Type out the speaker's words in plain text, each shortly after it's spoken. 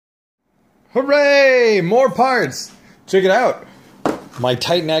Hooray! More parts! Check it out. My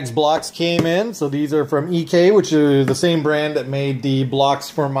Titan X blocks came in. So these are from EK, which are the same brand that made the blocks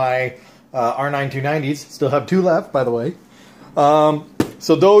for my R9 290s. Still have 2 left, by the way.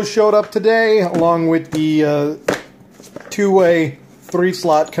 So those showed up today, along with the 2-way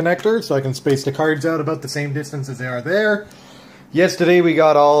 3-slot connector, so I can space the cards out about the same distance as they are there. Yesterday we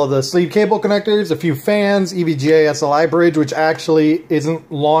got all of the sleeve cable connectors, a few fans, EVGA SLI bridge, which actually isn't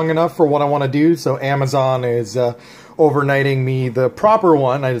long enough for what I want to do, so Amazon is overnighting me the proper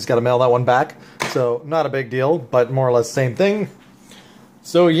one. I just got to mail that one back, so not a big deal, but more or less same thing.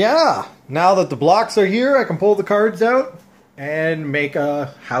 So yeah, now that the blocks are here, I can pull the cards out and make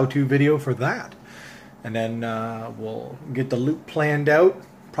a how-to video for that. And then we'll get the loop planned out,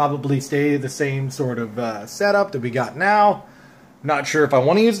 probably stay the same sort of setup that we got now. Not sure if I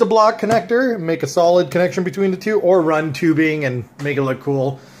want to use the block connector and make a solid connection between the two, or run tubing and make it look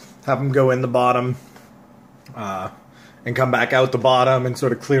cool. Have them go in the bottom and come back out the bottom and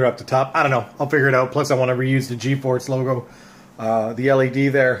sort of clear up the top. I don't know. I'll figure it out. Plus I want to reuse the G-Force logo, the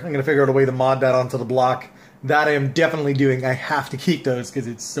LED there. I'm going to figure out a way to mod that onto the block. That I am definitely doing. I have to keep those because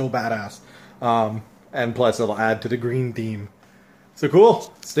it's so badass. And plus it'll add to the green theme. So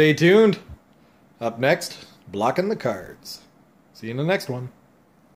cool. Stay tuned. Up next, blocking the cards. See you in the next one.